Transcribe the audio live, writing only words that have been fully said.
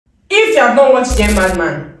you have not watched Dear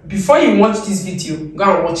Madman, before you watch this video, go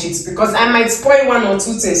and watch it, because I might spoil one or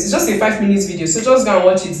two things. It's just a 5 minutes video, so just go and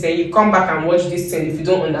watch it, then you come back and watch this thing if you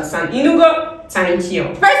don't understand. Inugo, thank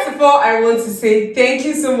you. First of all, I want to say thank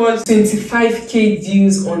you so much. 25k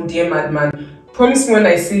views on Dear Madman. Promise me when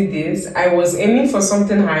I say this, I was aiming for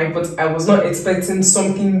something high, but I was not expecting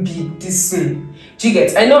something big this soon. Do you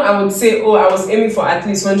get? I know I would say, oh, I was aiming for at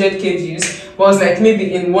least 100k views, but I was like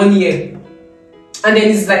maybe in 1 year. And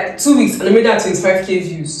then it's like 2 weeks and I made that 25k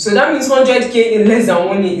views. So that means 100k in less than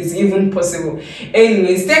 1 year is even possible.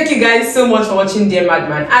 Anyways, thank you guys so much for watching Dear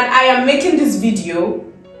Madman. And I am making this video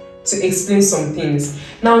to explain some things.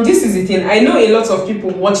 Now, this is the thing. I know a lot of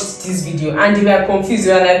people watched this video and they were confused.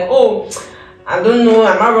 They were like, oh, I don't know,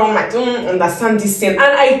 am I wrong? I don't understand this thing. And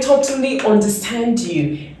I totally understand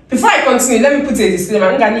you. Before I continue, let me put a disclaimer.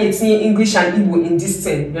 I'm going to need English and Igbo in this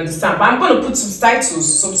thing, you understand? But I'm going to put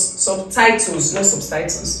subtitles, not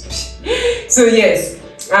subtitles. So yes,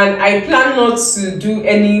 and I plan not to do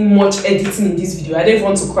any much editing in this video. I don't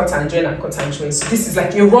want to cut and join. So this is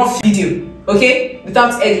like a rough video, okay?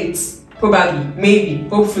 Without edits, probably, maybe,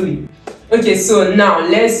 hopefully. Okay, so now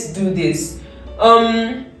let's do this.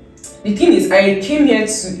 The thing is, I came here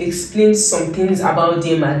to explain some things about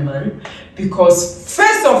Dear Madman, because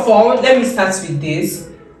first of all, let me start with this.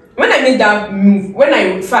 When I made that move,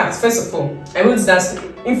 first of all, I wrote that.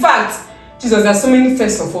 In fact, Jesus, there's so many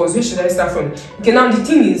first of alls. Where should I start from? Okay, now the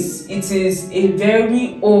thing is, it is a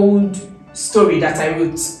very old story that I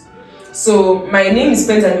wrote. So my name is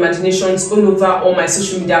Pens and Imaginations all over all my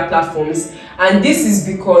social media platforms, and this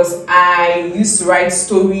is because I used to write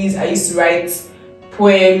stories. I used to write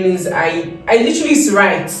poems. I literally used to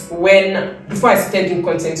write before I started doing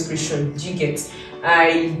content creation. Do you get?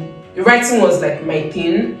 Writing was like my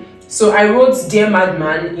thing. So I wrote Dear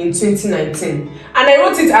Madman in 2019, and I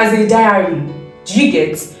wrote it as a diary. Do you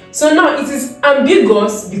get? So now it is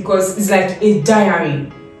ambiguous because it's like a diary.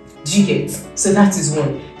 Do you get? So that is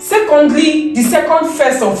one. Secondly, the second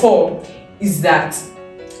first of all is that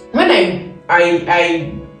when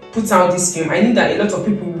I put out this film, I knew that a lot of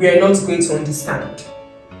people were not going to understand.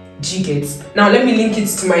 Do you get? Now let me link it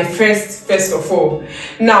to my first of all.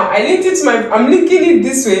 Now I'm linking it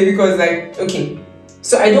this way because, like, okay,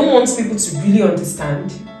 so I don't want people to really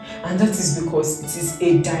understand, and that is because it is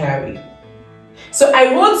a diary. So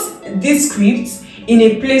I wrote this script in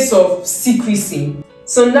a place of secrecy.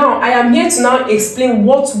 So now I am here to now explain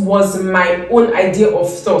what was my own idea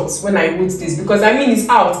of thoughts when I wrote this, because I mean it's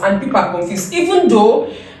out and people are confused, even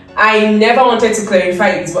though I never wanted to clarify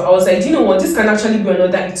it, but I was like, you know what, this can actually be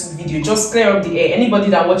another YouTube video, just clear up the air. Anybody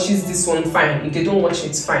that watches this one, fine. If they don't watch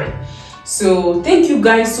it, fine. So thank you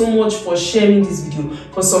guys so much for sharing this video,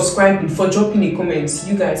 for subscribing, for dropping a comment.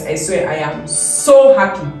 You guys, I swear I am so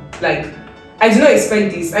happy. Like, I did not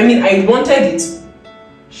expect this. I mean, I wanted it.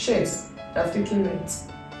 Shit, I've taken it.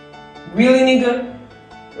 Really, nigga?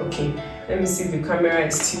 Okay, let me see if the camera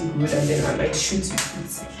is still good, and then I might shoot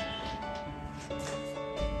with it.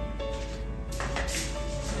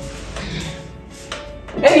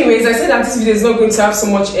 Anyways, I said that this video is not going to have so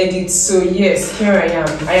much edits, so yes, here I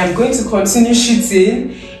am. I am going to continue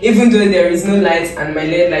shooting even though there is no light and my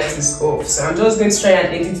LED light is off. So I'm just going to try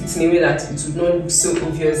and edit it in a way that it would not look so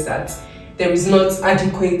obvious that there is not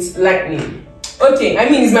adequate lighting. Okay, I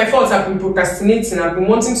mean, it's my fault. I've been procrastinating. I've been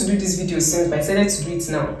wanting to do this video since, but I decided to do it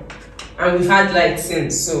now. And we've had light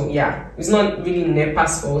since, so yeah, it's not really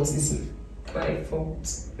NEPA's fault, is it? My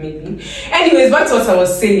fault, maybe. Anyways, back to what I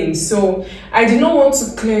was saying. So I did not want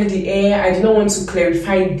to clear the air. I did not want to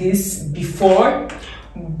clarify this before,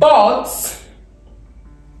 but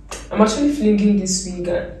I'm actually flinging this wig.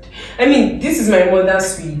 And I mean, this is my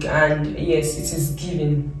mother's wig, and yes, it is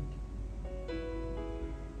giving.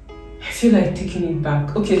 I feel like taking it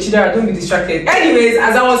back. Okay, Chidera, don't be distracted. Anyways,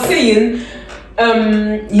 as I was saying,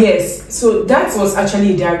 yes, so that was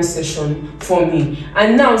actually a diary session for me.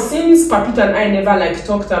 And now, since Papito and I never like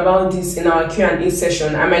talked about this in our Q&A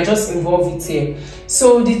session, I might just involve it here.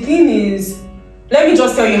 So the thing is, let me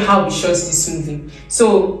just tell you how we shot this movie.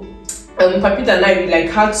 So Papito and I,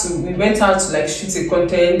 we went out to like shoot a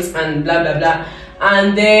content and blah blah blah.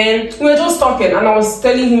 And then we were just talking, and I was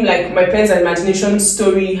telling him like my Pens and Imagination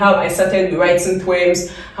story, how I started writing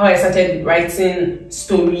poems, how I started writing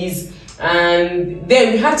stories. And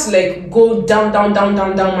then we had to like go down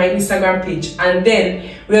my Instagram page, and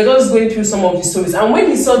then we were just going through some of the stories. And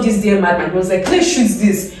when he saw this Dear Madman, he was like, let's shoot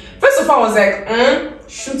this. First of all, I was like,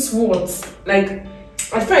 shoot what? Like,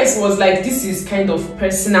 at first it was like, this is kind of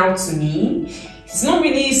personal to me. It's not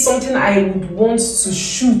really something I would want to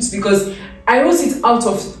shoot, because I wrote it out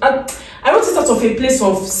of of a place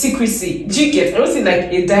of secrecy. Do you get? I don't see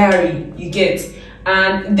like a diary, you get.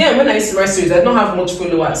 And then when I used to write stories, I don't have much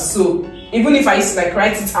followers, so even if I used to like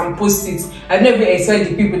write it and post it, I never expect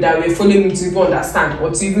the people that were following me to even understand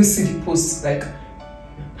or to even see the post. Like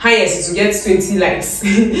highest to get 20 likes. So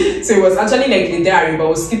it was actually like a diary, but I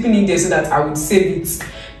was keeping it there so that I would save it.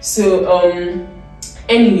 So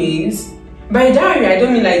anyways, by diary I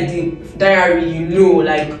don't mean like the diary, you know,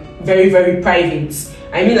 like very, very private.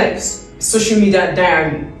 I mean like social media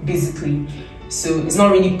diary basically. So it's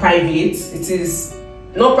not really private. It is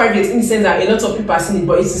not private in the sense that a lot of people are seeing it,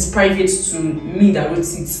 but it is private to me that wrote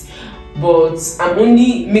it. But I'm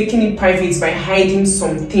only making it private by hiding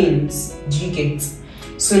some things. Do you get?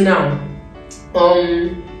 So now,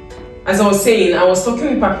 as I was saying, I was talking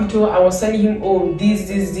with Papito. I was telling him, oh, this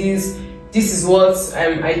is what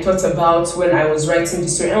I thought about when I was writing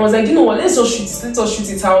this story. And I was like, you know what, let's just shoot it. Let us shoot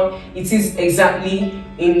it how it is exactly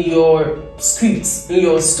in your script, in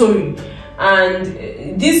your story.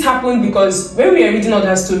 And this happened because when we were reading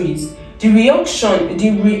other stories, the reaction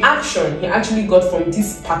he actually got from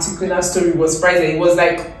this particular story was surprising. It was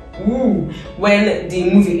like, ooh, when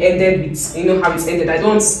the movie ended with, you know how it ended. I don't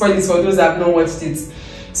want to spoil it for those that have not watched it.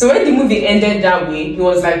 So when the movie ended that way, he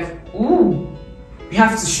was like, ooh, we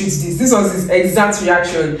have to shoot this. This was his exact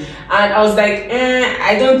reaction. And I was like,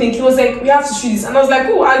 I don't think. He was like, we have to shoot this. And I was like,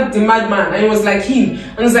 oh, I'm the madman. And it was like him.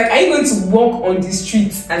 And I was like, are you going to walk on the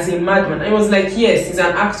streets as a madman? And I was like, yes, he's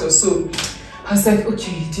an actor. So I was like,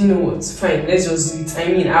 okay, do you know what? Fine, let's just do it. I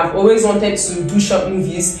mean, I've always wanted to do short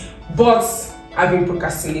movies, but I've been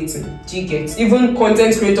procrastinating. Do you get? Even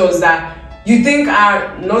content creators that you think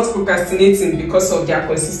are not procrastinating because of their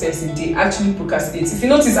consistency, they actually procrastinate. If you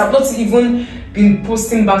notice, I've not even been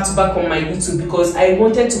posting back to back on my YouTube because I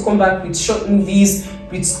wanted to come back with short movies,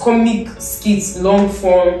 with comic skits, long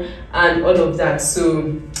form, and all of that.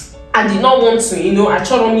 So I did not want to, you know, I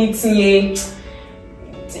tried on meeting.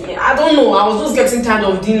 I don't know, I was just getting tired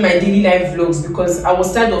of doing my daily life vlogs because I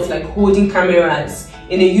was tired of like holding cameras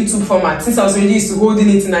in a YouTube format, since I was already used to holding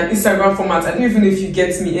it in an Instagram format. I don't even know if you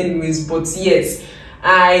get me anyways, but yes,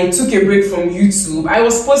 I took a break from YouTube. I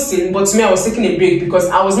was posting, but to me I was taking a break because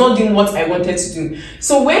I was not doing what I wanted to do.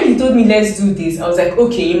 So when he told me let's do this, I was like,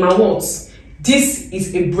 okay, in my words, this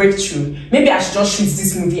is a breakthrough. Maybe I should just shoot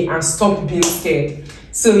this movie and stop being scared.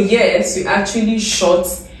 So yes, we actually shot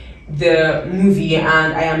the movie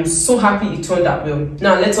and I am so happy it turned out well.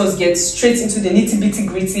 Now let us get straight into the nitty-bitty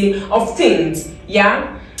gritty of things.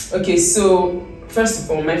 Yeah, okay, so first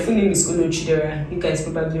of all, my full name is Olu Chidera. You guys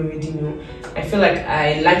probably already know. I feel like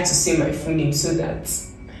I like to say my full name so that,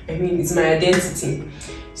 I mean, it's my identity,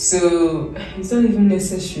 so it's not even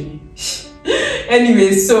necessary.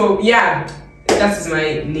 Anyway, so yeah, that is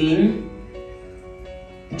my name,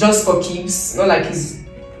 just for keeps, not like it's,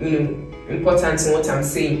 you know, important in what I'm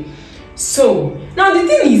saying. So now the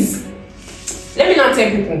thing is, let me now tell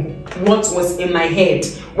people what was in my head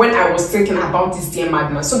when I was thinking about this Dear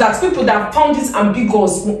Madman, so that people that found it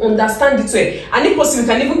ambiguous will understand it well, and if possible you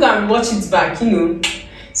can even go and watch it back, you know,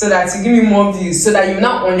 so that you give me more views, so that you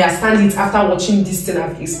now understand it after watching this thing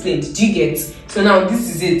I've explained. Do you get? So now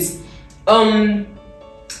this is it.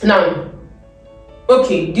 Now,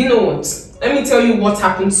 okay, do you know what? Let me tell you what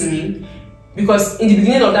happened to me. Because in the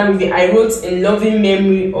beginning of that movie, I wrote in loving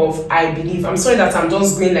memory of I believe. I'm sorry that I'm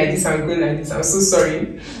just going like this and going like this. I'm so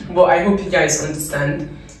sorry. But I hope you guys understand.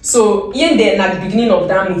 So, here then at the beginning of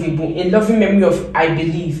that movie, in loving memory of I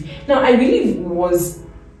believe. Now, I believe was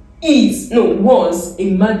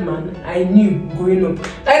a madman I knew growing up.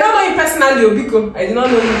 I don't know him personally, Obiko. I did not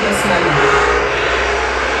know him personally.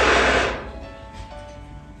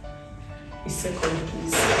 A second,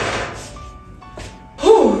 please.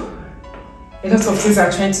 A lot of things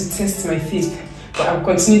are trying to test my faith, but I'll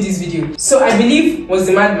continue this video. So I believe was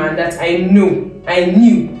the madman that I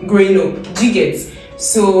knew growing up. Do you get?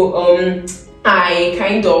 So I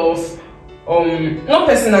kind of not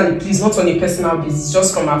personally, please, not on a personal basis,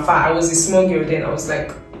 just from afar. I was a small girl then. I was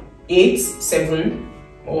like 8, 7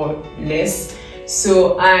 or less.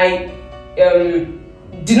 So I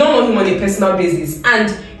did not know him on a personal basis,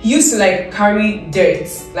 and he used to like carry dirt.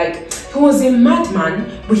 Like, he was a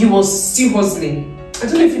madman, but he was still hustling. I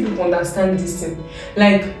don't know if you people understand this thing.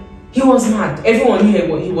 Like, he was mad. Everyone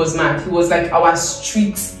knew he was mad. He was like our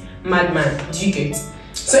street madman. Do you get?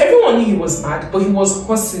 So everyone knew he was mad, but he was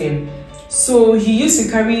hustling. So he used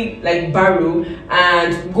to carry like barrow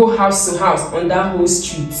and go house to house on that whole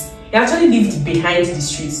street. He actually lived behind the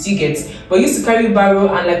streets, do you get? But he used to carry barrow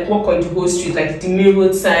and like walk on the whole street, like the main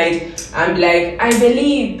road side, and like, I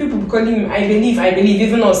believe, people calling him I believe,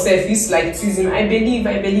 even ourselves used to like tease him, I believe,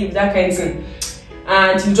 that kind of thing.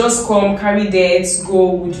 and he just come carry there to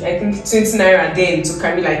go with, I think, 20 naira then to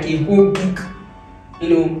carry like a whole big, you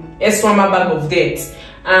know, extra bag of debt.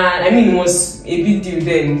 And I mean, it was a big deal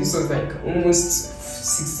then. This was like almost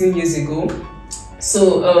 16 years ago.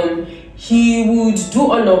 So he would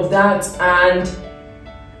do all of that, and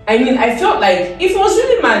I mean, I felt like if he was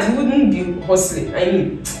really mad, he wouldn't be hustling. I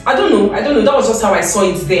mean, I don't know. That was just how I saw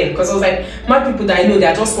it then, because I was like, mad people that I know, they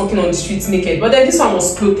are just walking on the streets naked. But then this one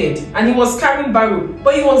was clothed and he was carrying barrow,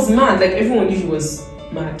 but he was mad. Like, everyone knew he was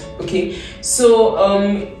mad. Okay, so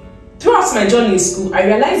throughout my journey in school, I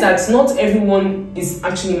realized that not everyone is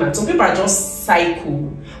actually mad. Some people are just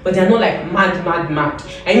psycho, but they're not like mad.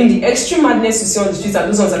 I mean, the extreme madness you see on the streets are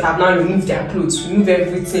those ones that have now removed their clothes, remove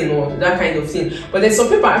everything, or that kind of thing. But then some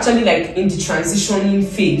people are actually like in the transitioning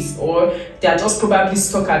phase, or they are just probably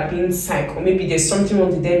stuck at being psycho, or maybe there's something wrong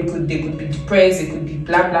with them. They could be depressed, they could be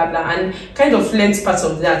blah blah blah, and kind of learned parts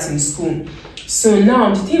of that in school. So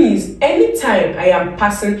now the thing is, anytime I am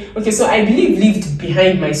passing, okay, so I believe lived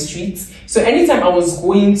behind my street. So anytime I was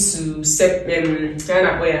going to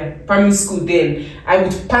primary school, then I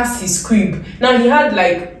would pass his crib. Now he had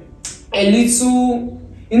like a little,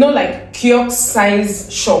 you know, like kiosk size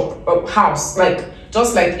shop or house, like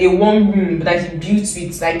just like a one room that he built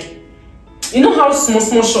with, like, you know how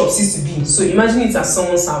small shops used to be. So imagine it as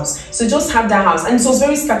someone's house. So just have that house, and it was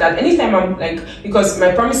very scattered. Anytime I'm like, because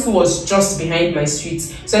my primary school was just behind my street,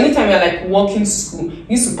 so anytime we are like walking to school, we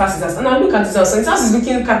used to pass his house, and I look at his house, and his house is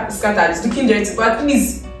looking scattered, it's looking dirty, but at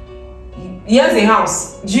least he has a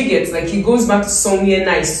house. Do you get? Like, he goes back to somewhere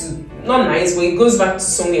nice to, not nice, but he goes back to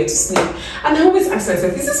somewhere to sleep. And I always ask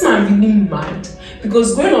myself, is this man really mad?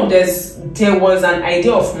 Because growing up, there was an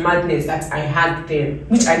idea of madness that I had then,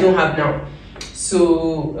 which I don't have now.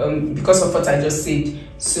 So because of what I just said,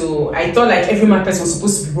 so I thought like every mad person was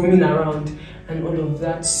supposed to be roaming around and all of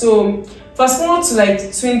that. So fast forward to like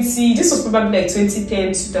this was probably like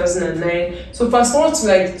 2010, 2009. So fast forward to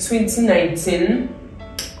like 2019,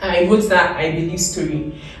 I wrote that I Believe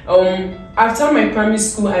story. After my primary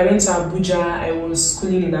school, I went to Abuja. I was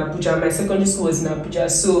schooling in Abuja. My secondary school was in Abuja.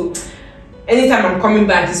 So anytime I'm coming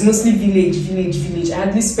back, it's mostly village. I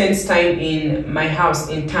hardly spent time in my house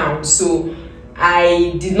in town. So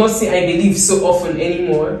I did not see I Believe so often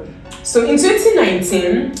anymore. So in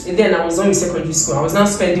 2019, then I was done with secondary school. I was now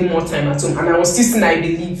spending more time at home, and I was still seeing I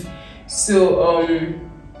Believe. So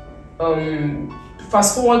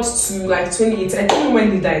fast forward to like 2018. I don't know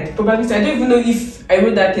when he died. Probably, I don't even know if I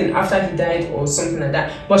wrote that thing after he died or something like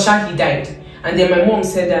that. But he died. And then my mom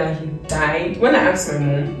said that he died. When I asked my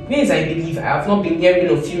mom, where is I Believe? I have not been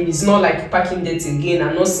hearing of him. He's not like packing debt again.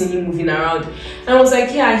 I'm not seeing him moving around. And I was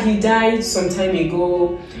like, yeah, he died some time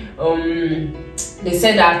ago. They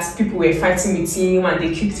said that people were fighting with him and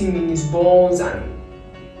they kicked him in his balls, and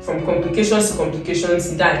from complications to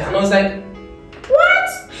complications, he died. And I was like, what?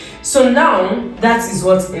 So now that is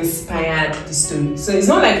what inspired the story. So it's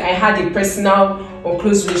not like I had a personal or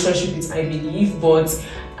close relationship with I Believe, but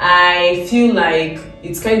I feel like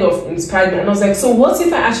it's kind of inspired me. And I was like, so what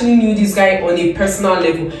if I actually knew this guy on a personal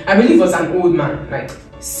level? I believe he was an old man, like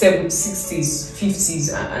 60s,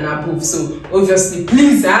 50s and above. So obviously,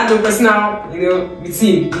 please, I had no personal, you know, with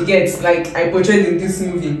him. You get, like I portrayed in this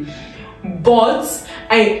movie. But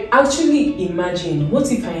I actually imagined,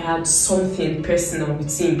 what if I had something personal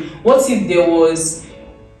with him? What if there was,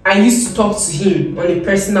 I used to talk to him on a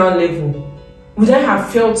personal level? Would I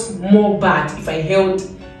have felt more bad if I heard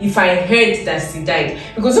that he died?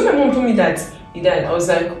 Because when my mom told me that he died, I was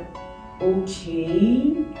like,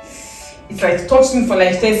 okay. It like touched me for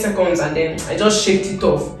like 10 seconds, and then I just shaked it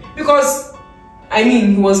off. Because I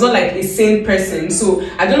mean, he was not like a sane person, so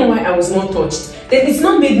I don't know why I was not touched. Then it's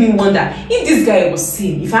not made me wonder, if this guy was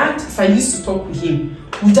sane, if I used to talk with him,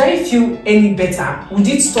 would I feel any better? Would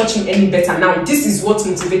it touch him any better? Now, this is what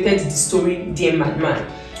motivated the story, Dear Madman.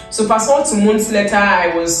 So fast forward to months later,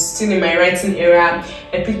 I was still in my writing era.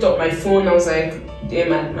 I picked up my phone, I was like, Dear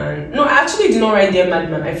Madman. No, I actually did not write Dear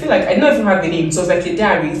Madman. I feel like I don't even have a name. So it was like a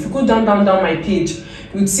diary. If you go down my page,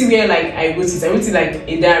 you would see where like I wrote it. I wrote it like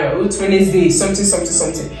a diary. I wrote Wednesday, something.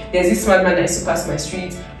 There's this madman that used to pass my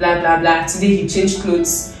street, blah blah blah. Today he changed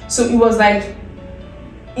clothes. So it was like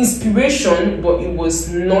inspiration, but it was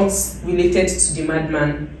not related to the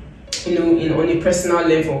madman, you know, on a personal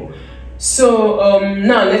level. So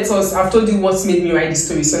now I've told you what made me write the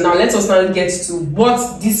story. So now let us now get to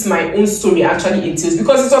what this my own story actually entails,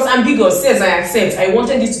 because it was ambiguous. Yes, I accept. I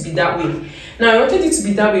wanted it to be that way. Now I wanted it to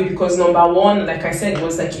be that way because number one, like I said, it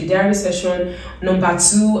was like a diary session. Number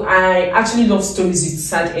two, I actually love stories with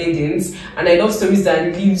sad endings, and I love stories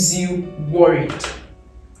that leaves you worried.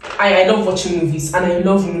 I love watching movies, and I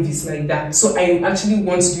love movies like that. So I actually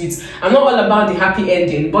want to do it. I'm not all about the happy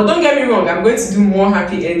ending, but don't get me wrong, I'm going to do more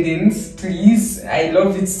happy endings, please. I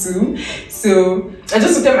love it too. So I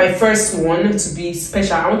just wanted my first one to be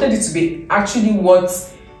special. I wanted it to be actually what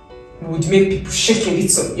would make people shake a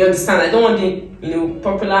little. You understand? I don't want the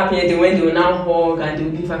popular happy ending when they will now hug and they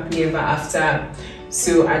will live happily ever after.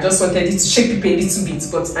 So I just wanted it to shake people a little bit.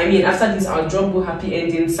 But I mean, after this, I'll drop both happy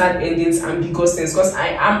endings, sad endings, ambiguous things, because I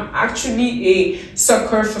am actually a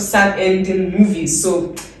sucker for sad ending movies.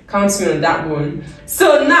 So count me on that one.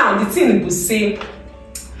 So now the thing will say,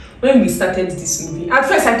 when we started this movie, at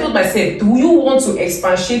first I told myself, do you want to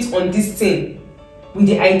expatiate on this thing with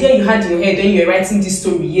the idea you had in your head when you were writing this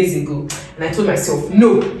story years ago? And I told myself,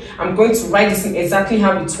 no, I'm going to write this thing exactly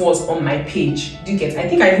how it was on my page. Do you get? I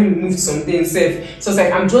think I even removed some things. So it's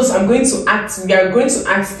like we are going to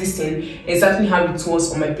act this thing exactly how it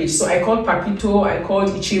was on my page. So I called Papito, I called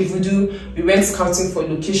Iche Voodoo, we went scouting for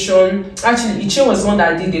location. Actually, Iche was the one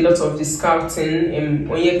that did a lot of the scouting in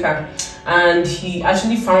Onyeka. And he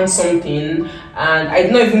actually found something, and I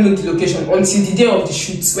did not even know the location until the day of the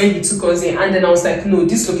shoot when he took us in. And then I was like, no,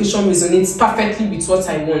 this location resonates perfectly with what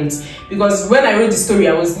I want. Because when I wrote the story,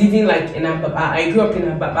 I was living like in Ababa. I grew up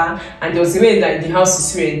in Ababa, and there was a way like the house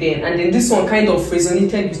is here then. And then this one kind of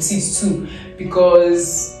resonated with it too,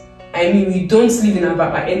 because I mean, we don't live in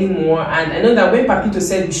Ababa anymore. And I know that when Papito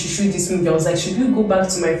said we should shoot this movie, I was like, should we go back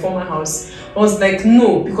to my former house? I was like,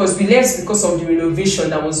 no, because we left because of the renovation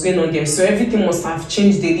that was going on there. So everything must have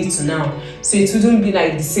changed a little now. So it wouldn't be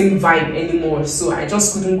like the same vibe anymore. So I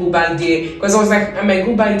just couldn't go back there, because I was like, I might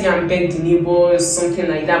go back there and beg the neighbors, something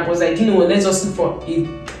like that. But I was like, let's just look for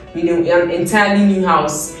an entirely new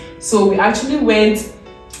house. So we actually went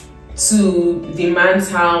to the man's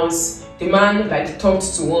house. The man like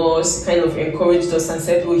talked to us, kind of encouraged us and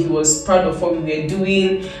said, oh, he was proud of what we were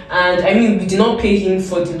doing. And I mean, we did not pay him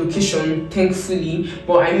for the location, thankfully,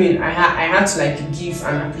 but I mean, I had to like give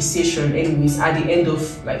an appreciation anyways at the end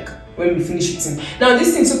of like when we finished shooting. Now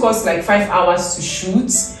this thing took us like 5 hours to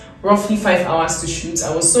shoot, roughly 5 hours to shoot.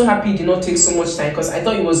 I was so happy it did not take so much time, because I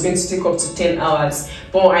thought it was going to take up to 10 hours.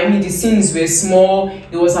 But I mean, the scenes were small.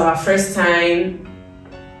 It was our first time,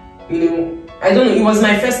 I don't know, it was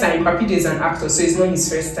my first time. Papito is an actor, so it's not his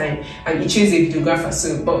first time, and Iche is a videographer.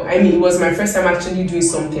 So, but I mean, it was my first time actually doing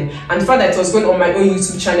something, and the fact that it was going on my own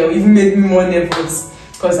YouTube channel even made me more nervous,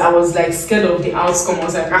 because I was like scared of the outcome. I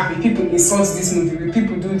was like, will people insult this movie? Will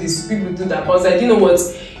people do this? Will people do that? But I was like, you know what?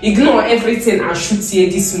 Ignore everything and shoot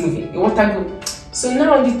here this movie. What I go. So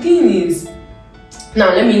now the thing is,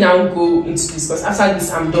 now let me now go into this, because after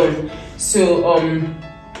this I'm done. So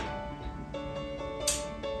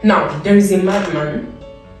now, there is a madman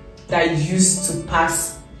that used to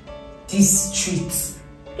pass this street.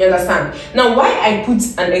 You understand? Now, why I put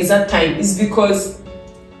an exact time is because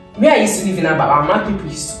where I used to live in Ababa, mad people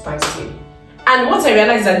used to pass here. And what I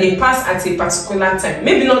realized is that they pass at a particular time.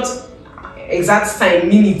 Maybe not exact time,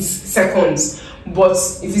 minutes, seconds. But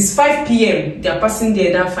if it's 5 p.m., they are passing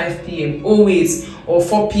there at 5 p.m. always, or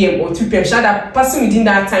 4 p.m. or 3 p.m. So they're passing within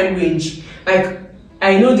that time range. Like,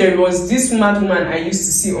 I know there was this mad woman I used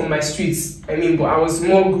to see on my streets. I mean, but I was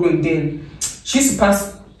more grown then. She used to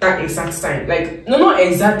pass that exact time. Like, no, not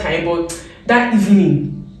exact time, but that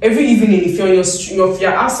evening. Every evening, if you're on your street, if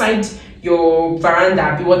you're outside your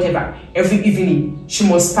veranda, whatever, every evening, she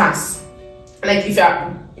must pass. Like, if you're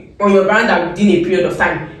on your veranda within a period of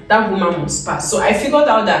time, that woman must pass. So I figured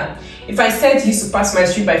out that if I said he used to pass my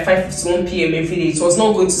street by 5:51 p.m. every day, it was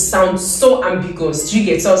not going to sound so ambiguous. Do you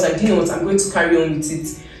get? So I was like, you know what, I'm going to carry on with it.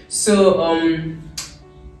 So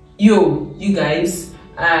you guys,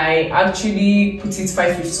 I actually put it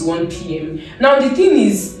 5:51 p.m. Now the thing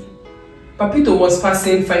is, Papito was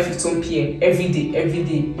passing 5:51 p.m. every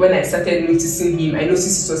day. When I started noticing him, I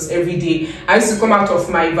noticed it was every day. I used to come out of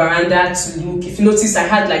my veranda to look. If you notice, I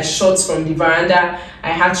had like shots from the veranda, I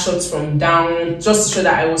had shots from down, just to show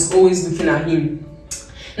that I was always looking at him.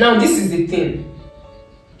 Now this is the thing.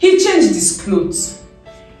 He changed his clothes.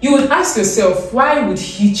 You would ask yourself, why would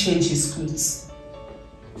he change his clothes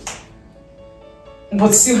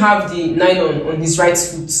but still have the nylon on his right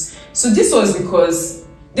foot? So this was because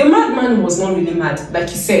the madman was not really mad. Like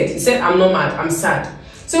he said, I'm not mad, I'm sad.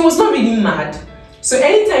 So he was not really mad. So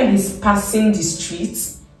anytime he's passing the street,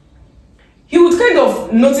 he would kind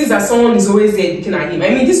of notice that someone is always there looking at him. I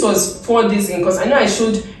mean, this was 4 days in, because I know I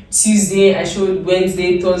showed Tuesday, I showed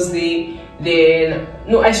Wednesday, Thursday, then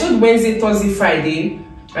no, I showed Wednesday, Thursday, Friday.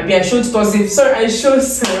 I mean, I showed Thursday. I'm so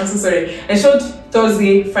sorry. I showed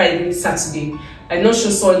Thursday, Friday, Saturday. I did not show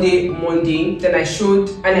Sunday, Monday. Then I showed,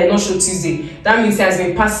 and I not showed Tuesday. That means he has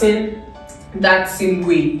been passing that same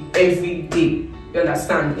way every day. You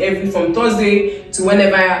understand? From Thursday to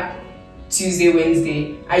whenever Tuesday,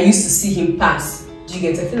 Wednesday, I used to see him pass. Do you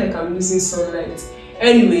get? I feel like I'm losing sunlight.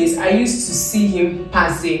 Anyways, I used to see him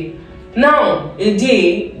pass there. Now,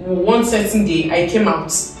 one certain day, I came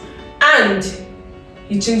out and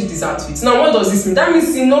he changed his outfit. Now, what does this mean? That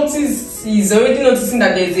means he's already noticing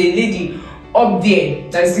that there's a lady up there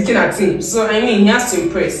that is looking at him. So, I mean, he has to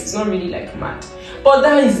impress. It's not really like mad. But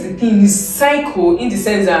that is the thing, he's psycho in the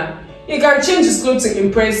sense that he can change his clothes to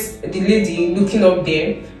impress the lady looking up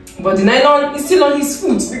there. But the nylon is still on his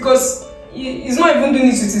foot because he's not even doing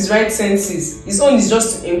it with his right senses. His own is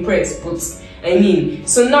just to impress. But I mean,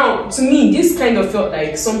 so now to me, this kind of felt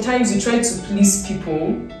like sometimes you try to please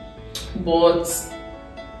people, but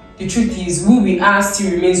the truth is who we are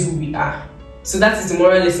still remains who we are. So that is the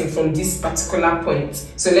moral lesson from this particular point.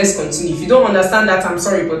 So let's continue. If you don't understand that, I'm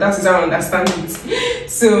sorry, but that is how I understand it.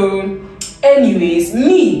 So anyways,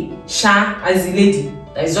 me, Sha, as the lady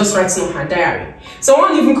that is just writing on her diary,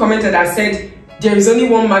 someone even commented and said there is only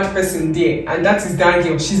one mad person there, and that is that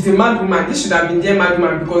girl. She's the mad woman. This should have been their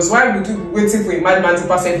madman, because why would you be waiting for a madman to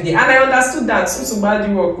pass every day? And I understood that. So bad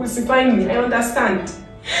you were crucifying me. I understand.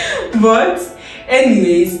 But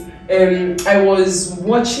anyways, I was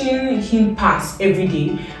watching him pass every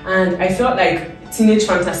day, and I felt like teenage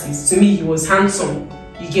fantasies. To me, he was handsome.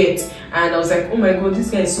 You get? And I was like, oh my god, this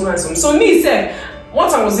guy is so handsome. So me said,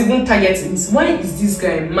 what I was even targeting is, why is this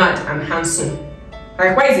guy mad and handsome?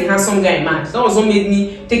 Like, why is a handsome guy mad? That was what made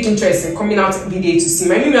me take interest in coming out every day to see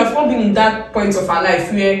him. I mean, we have all been in that point of our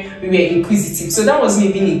life where we were inquisitive. So that was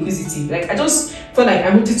me being inquisitive. Like, I just felt like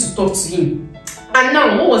I wanted to talk to him. And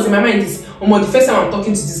now, what was in my mind is, the first time I'm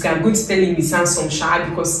talking to this guy, I'm going to tell him he's handsome, Sha,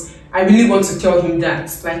 because I really want to tell him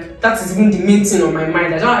that. Like, that is even the main thing on my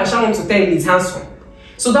mind. I just want to tell him he's handsome.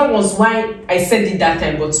 So that was why I said it that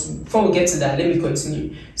time. But before we get to that, let me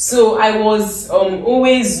continue. So I was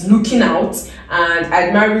always looking out and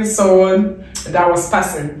admiring someone that was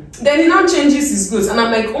passing. Then he now changes his clothes, and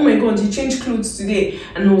I'm like, oh my god, he changed clothes today.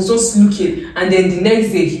 And I was just looking, and then the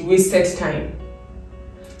next day he wasted time.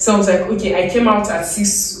 So I was like, okay, I came out at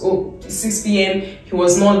 6 p.m. He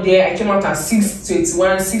was not there. I came out at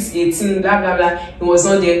 6:21, 6:18, blah blah blah. He was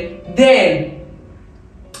not there. Then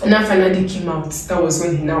and I finally came out. That was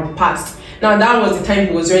when he now passed. Now that was the time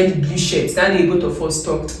he was wearing the blue shirt. That day both of us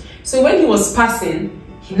talked. So when he was passing,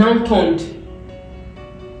 he now turned.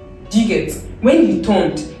 Do you get? When he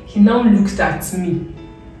turned, he now looked at me.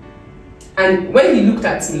 And when he looked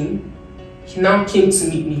at me, he now came to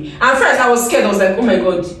meet me. And first I was scared. I was like, oh my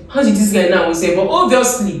god, how did this guy now say? But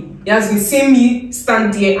obviously, he has been seeing me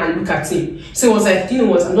stand there and look at him. So he was like, you know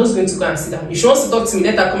what, I'm just going to go and sit down. If she wants to talk to me,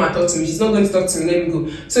 let her come and talk to me. She's not going to talk to me, let me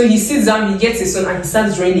go. So he sits down, he gets his son, and he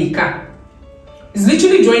starts drawing a car. He's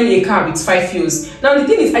literally drawing a car with 5 wheels. Now the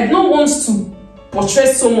thing is, I did not want to portray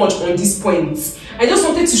so much on this point. I just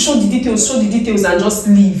wanted to show the details and just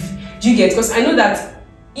leave. Do you get? Because I know that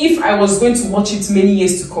if I was going to watch it many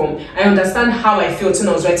years to come, I understand how I felt when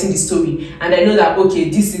I was writing the story. And I know that, okay,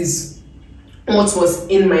 this is what was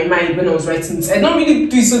in my mind when I was writing it. I don't really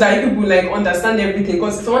do it so that people like understand everything,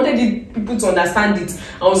 because if I wanted people to understand it,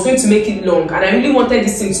 I was going to make it long, and I really wanted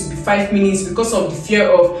this thing to be 5 minutes because of the fear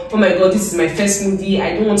of, oh my god, this is my first movie.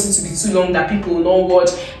 I don't want it to be too long that people will not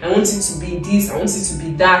watch. I want it to be this, I want it to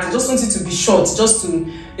be that. I just want it to be short, just to,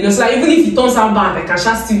 you know, so that even if it turns out bad, I can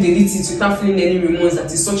just still delete it without feeling any remorse that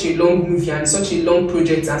it's such a long movie and such a long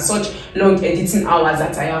project and such long editing hours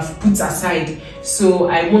that I have put aside. So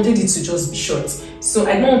I wanted it to just be short. So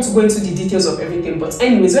I don't want to go into the details of everything, but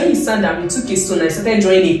anyways, when he sat down, he took a stone and I started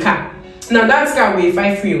drawing a car. Now that car with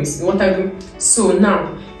 5 wheels, what I do. So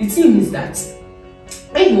now the thing is that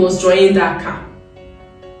when he was drawing that car,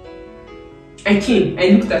 I came, I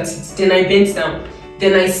looked at it, then I bent down,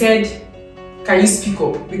 then I said, can you speak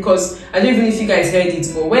up? Because I don't even know if you guys heard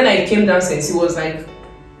it, but when I came downstairs, he was like,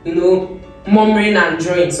 you know, murmuring and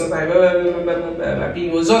drawing. So like, he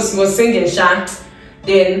was singing Sha.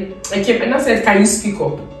 Then I came and I said, can you speak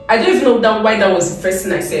up? I don't even know why that was the first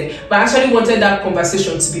thing I said, but I actually wanted that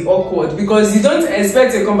conversation to be awkward, because you don't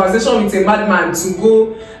expect a conversation with a madman to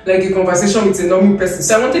go like a conversation with a normal person.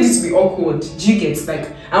 So I wanted it to be awkward. Do you get?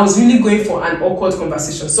 Like, I was really going for an awkward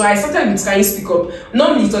conversation. So I started with, can you speak up?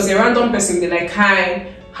 Normally it was a random person, be like,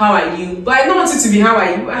 hi, how are you? But I don't want it to be, how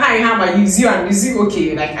are you? Hi, how are you? Is you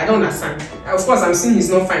okay? Like, I don't understand. Of course, I'm saying he's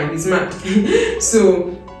not fine, he's mad.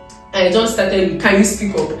 So I just started, can you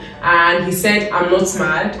speak up? And he said, I'm not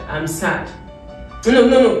mad, I'm sad.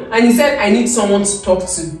 No. And he said, I need someone to talk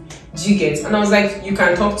to. Do you get? And I was like, you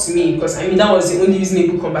can talk to me, because I mean, that was the only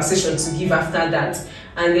reasonable conversation to give after that.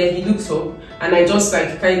 And then he looked up, and I just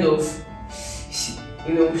like kind of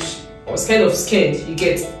you know, I was kind of scared, you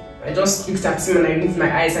get. I just looked at him and I moved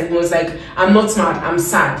my eyes, and he was like, I'm not mad, I'm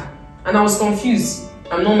sad. And I was confused.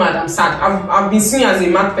 I'm not mad, I'm sad. I've been seen as a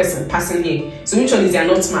mad person passing here. So which one is you're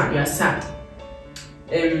not mad, you're sad?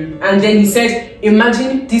 And then he said,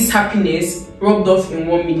 imagine this happiness rubbed off in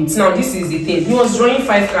 1 minute. Now this is the thing. He was drawing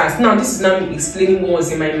 5 cars. Now this is now me explaining what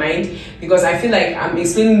was in my mind, because I feel like I'm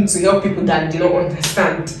explaining to help people that do not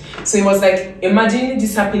understand. So he was like, imagine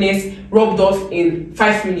this happiness rubbed off in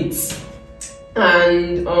 5 minutes.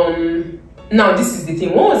 And now this is the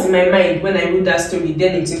thing. What was in my mind when I wrote that story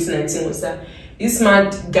then in 2019 was that this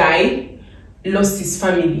mad guy lost his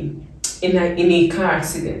family in a car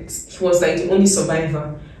accident. He was like the only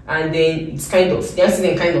survivor, and then it's kind of, the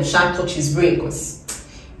accident kind of touched his brain, because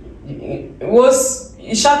it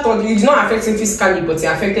did not affect him physically, but it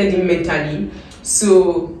affected him mentally.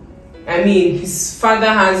 So I mean, his father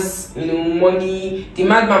has, you know, money. The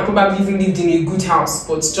madman probably even lived in a good house,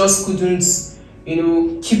 but just couldn't, you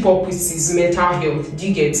know, keep up with his mental health. Do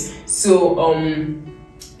you get? So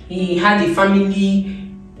he had a family.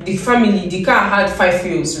 The car had 5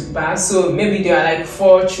 wheels, so maybe there are like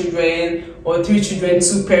 4 children or 3 children,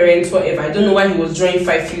 2 parents, whatever. I don't know why he was drawing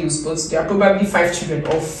 5 wheels, but there are probably 5 children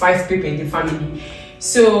or 5 people in the family.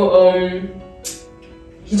 So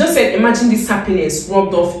he just said, imagine this happiness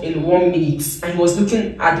rubbed off in 1 minute, and he was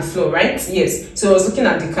looking at the floor, right? Yes. So he was looking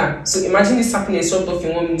at the car. So imagine this happiness rubbed off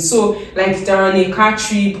in 1 minute. So like they're on a car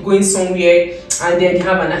trip going somewhere, and then they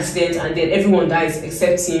have an accident, and then everyone dies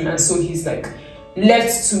except him, and so he's like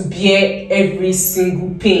left to bear every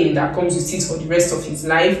single pain that comes with it for the rest of his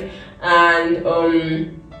life. And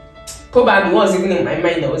probably what was even in my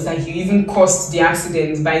mind was that he even caused the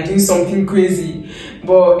accident by doing something crazy.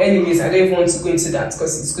 But anyways, I don't even want to go into that,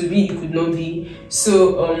 because it could be, it could not be.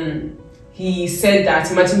 So he said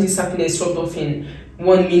that imagine this happiness rubbed off in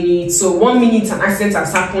 1 minute. So 1 minute an accident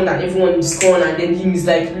has happened and everyone is gone, and then him is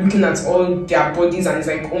like looking at all their bodies and he's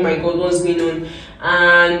like, oh my god, what's going on?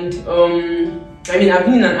 And I mean, I've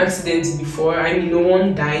been in an accident before. I mean, no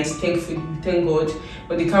one died, thankfully, thank God,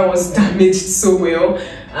 but the car was damaged so well.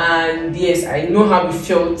 And yes, I know how it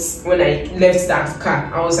felt when I left that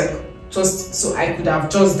car. I was like, just so I could have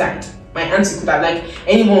just died. My auntie could have, like,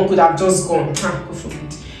 anyone could have just gone. God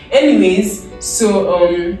forbid. Anyways, so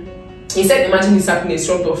he said, imagine this happiness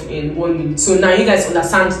rubbed off in 1 minute. So now you guys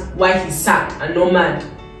understand why he's sad and not mad.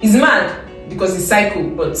 He's mad because he's psycho,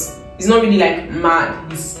 but he's not really like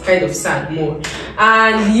mad, he's kind of sad more.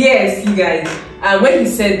 And yes, you guys, when he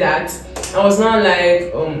said that, I was now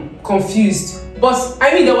like confused. But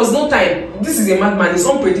I mean, there was no time. This is a madman, it's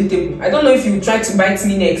unpredictable. I don't know if he would try to bite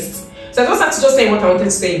me next. So I just had to just say what I wanted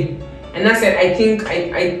to say. And I said, I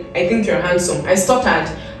think you're handsome. I stuttered.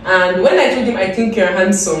 And when I told him I think you're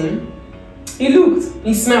handsome, he looked,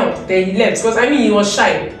 he smiled, then he left. Because I mean, he was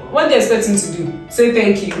shy. What did I expect him to do? Say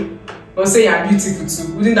thank you? Or say you're beautiful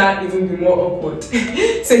too? Wouldn't that even be more awkward?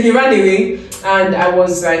 So he ran away, and I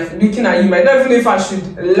was like looking at him. I don't even know if I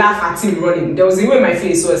should laugh at him running. There was a way my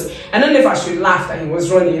face was. I don't know if I should laugh that he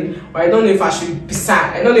was running, or I don't know if I should be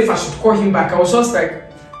sad. I don't know if I should call him back. I was just like,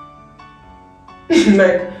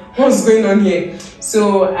 like, what's going on here?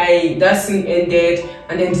 So that scene ended,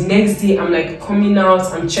 and then the next day I'm like coming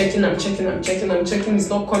out, I'm checking, it's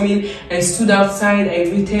not coming. I stood outside,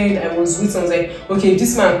 I waited, I was waiting. I was like, okay, if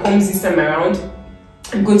this man comes this time around,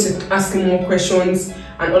 I'm going to ask him more questions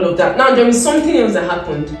and all of that. Now there is something else that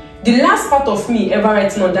happened. The last part of me ever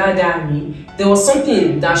writing on that diary, there was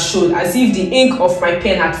something that showed as if the ink of my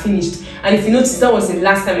pen had finished. And if you notice, that was the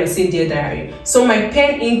last time I said Dear Diary. So my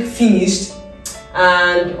pen ink finished,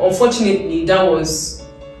 and unfortunately that was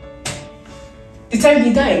the time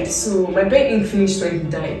he died. So my pen ink finished when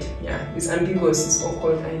he died. Yeah, it's ambiguous, it's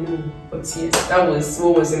awkward, I know, but yes, that was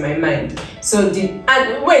what was in my mind. So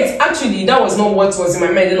actually that was not what was in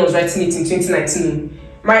my mind when I was writing it in 2019.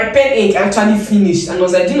 My pen ink actually finished, and I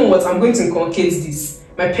was like, you know what, I'm going to concave this.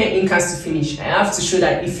 My pen ink has to finish. I have to show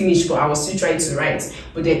that it finished, but I was still trying to write,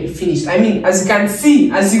 but then it finished. I mean, as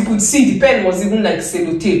you could see, the pen was even like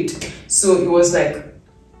sellotaped. So it was like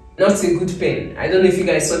not a good pen. I don't know if you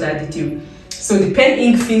guys saw that detail. So the pen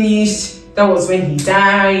ink finished. That was when he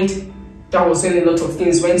died. That was when a lot of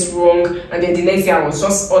things went wrong. And then the next day I was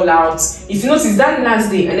just all out. If you notice, that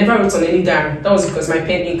last day I never wrote on any diary. That was because my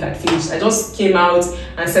pen ink had finished. I just came out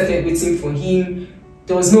and started waiting for him.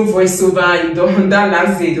 There was no voiceover on that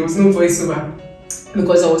last day. There was no voiceover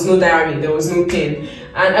because there was no diary, there was no pen.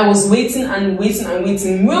 And I was waiting and waiting and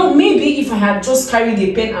waiting. Well, maybe if I had just carried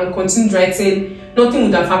a pen and continued writing, nothing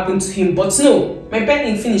would have happened to him. But no, my pen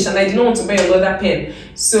ink finished and I did not want to buy another pen.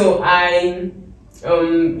 So I,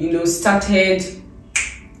 started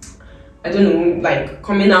I don't know, like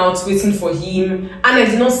coming out, waiting for him, and I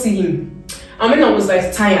did not see him. And when I was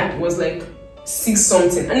like tired, it was like 6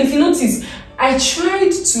 something. And if you notice, I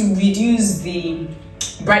tried to reduce the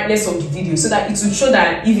brightness of the video so that it would show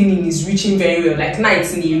that evening is reaching very well, like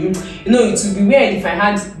night in the room. You know, it would be weird if I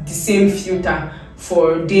had the same filter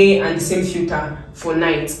for day and the same filter for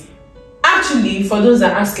night. Actually, for those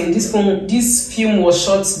that are asking, this film was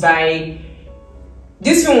shot with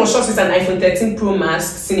an iPhone 13 Pro Max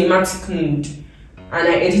cinematic mode, and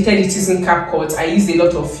I edited it using CapCut. I used a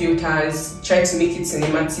lot of filters, tried to make it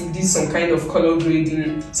cinematic, did some kind of color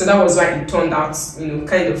grading, so that was why it turned out, you know,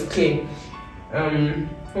 kind of clear.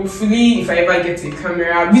 Hopefully, if I ever get a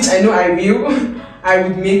camera, which I know I will, I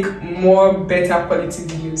would make more better quality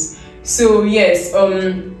videos. So yes,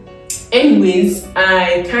 anyways,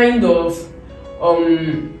 I kind of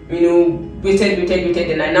you know, waited,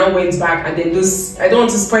 and I now went back, and then I don't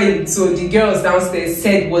want to spoil it, so the girls downstairs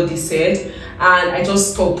said what they said, and I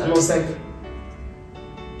just stopped and I was like,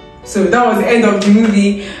 so that was the end of the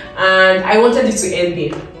movie, and I wanted it to end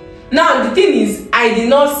there. Now the thing is, I did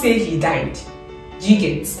not say he died. You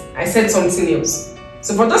get? I said something else.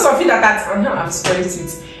 So for those of you that are, I've spoiled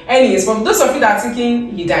it. Anyways, for those of you that are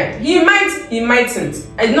thinking he died, he mightn't.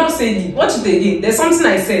 I did not say it. Watch it again. There's something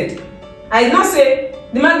I said. I did not say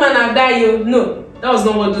the madman have died. Yo. No, that was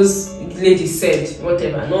not what those ladies said.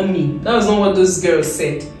 Whatever, not me. That was not what those girls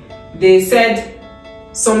said. They said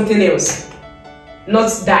something else,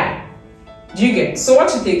 not die. Do you get? So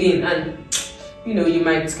watch it again, and you know, you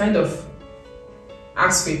might kind of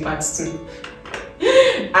ask for a part 2.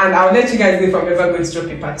 And I'll let you guys know if I'm ever going to drop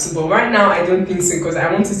a part 2. But right now, I don't think so, because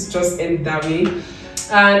I want it to just end that way.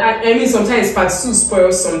 And I mean, sometimes part 2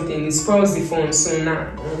 spoils something. It spoils the fun. So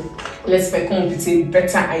now, let's come up with a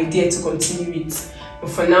better idea to continue it. But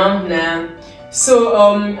for now, nah. So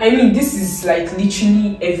I mean, this is like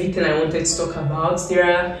literally everything I wanted to talk about. There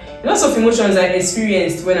are lots of emotions I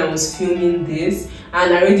experienced when I was filming this,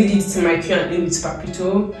 and I already did it in my Q&A with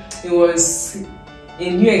Papito. It was a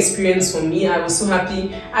new experience for me. I was so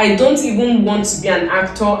happy. I don't even want to be an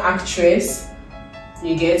actor, actress.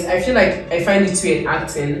 You get? I feel like I find it weird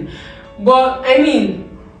acting. But I mean,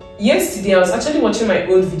 yesterday I was actually watching my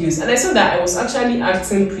old videos, and I saw that I was actually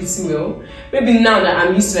acting pretty well. Maybe now that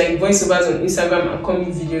I'm used to like voiceovers on Instagram and comic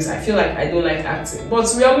videos, I feel like I don't like acting.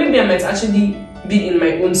 But well, maybe I might actually be in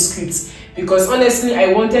my own script, because honestly,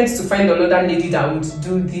 I wanted to find another lady that would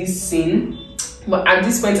do this scene. But at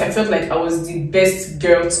this point, I felt like I was the best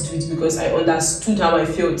girl to do it, because I understood how I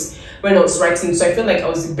felt when I was writing. So I felt like I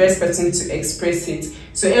was the best person to express it.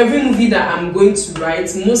 So every movie that I'm going to write,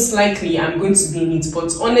 most likely I'm going to be in it.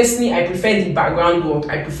 But honestly, I prefer the background work.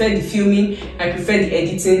 I prefer the filming. I prefer the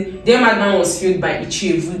editing. Dear Madman was filmed by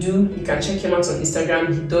Ichie Voodoo. You can check him out on Instagram.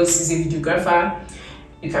 He's a videographer.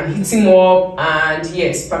 You can hit him up. And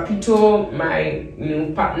yes, Papito, my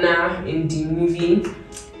partner in the movie.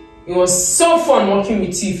 It was so fun working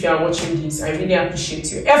with you. If you are watching this, I really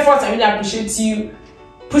appreciate your effort. I really appreciate you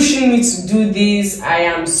pushing me to do this. I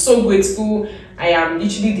am so grateful. I am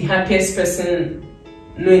literally the happiest person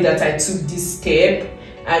knowing that I took this step.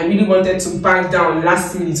 I really wanted to back down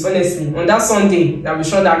last minute, honestly. On that Sunday that we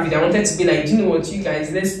shot that video, I wanted to be like, you know what, you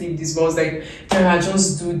guys, let's leave this. But I was like, Tara,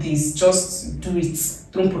 just do this. Just do it.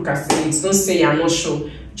 Don't procrastinate. Don't say you're not sure.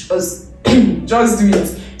 Just do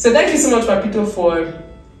it. So thank you so much, Papito, for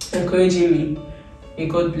encouraging me. May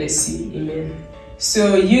God bless you. Amen.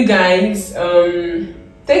 So you guys,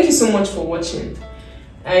 thank you so much for watching.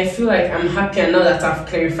 I feel like I'm happier now that I've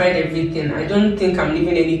clarified everything. I don't think I'm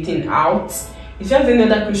leaving anything out. If you have any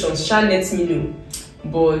other questions, let me know.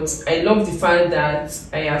 But I love the fact that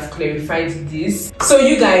I have clarified this. So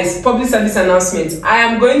you guys, public service announcement. I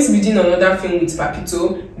am going to be doing another film with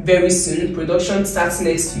Papito very soon. Production starts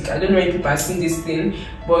next week. I don't know if people are seeing this thing,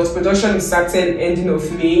 but production is starting ending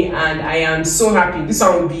of May, and I am so happy. This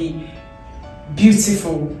one will be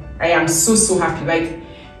beautiful. I am so happy. Like,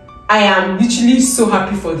 I am literally so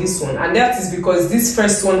happy for this one, and that is because this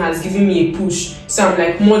first one has given me a push, so I'm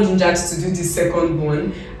like more gingered to do this second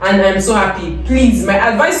one, and I'm so happy. Please, my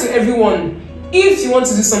advice to everyone, if you want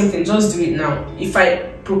to do something, just do it now. If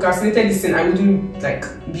I procrastinated this thing, I wouldn't like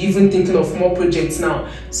be even thinking of more projects now.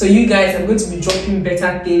 So you guys, I'm going to be dropping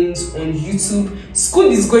better things on YouTube. School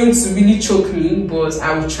is going to really choke me, but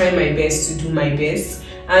I will try my best to do my best.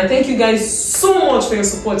 And thank you guys so much for your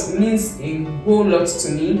support. It means a whole lot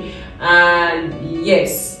to me. And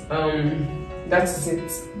yes, that is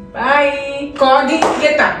it. Bye.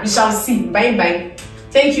 Later, we shall see. Bye bye.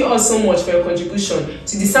 Thank you all so much for your contribution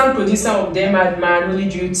to the sound producer of Dear Madman, Holy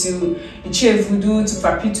Drew, to Ichie Voodoo, to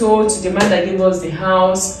Papito, to the man that gave us the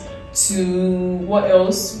house, to what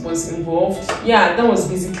else was involved. Yeah, that was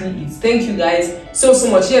basically it. Thank you guys so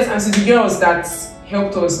much. Yes, and to the girls that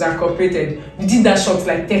helped us, that cooperated, we did that shot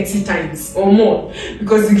like 30 times or more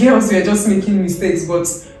because the girls were just making mistakes, but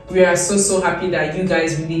we are so happy that you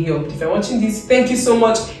guys really helped. If you're watching this, thank you so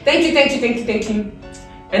much. Thank you.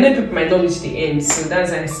 I know people might not reach the end, so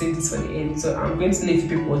that's why I saved this for the end. So I'm going to know if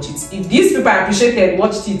people watch it. If these people I appreciated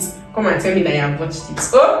watched it, come and tell me that you have watched it.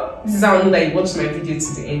 Oh, this is how I know that you watched my video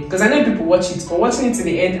to the end. Because I know people watch it, but watching it to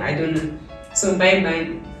the end, I don't know. So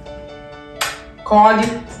bye. Call.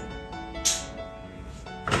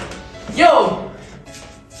 Yo,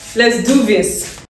 let's do this.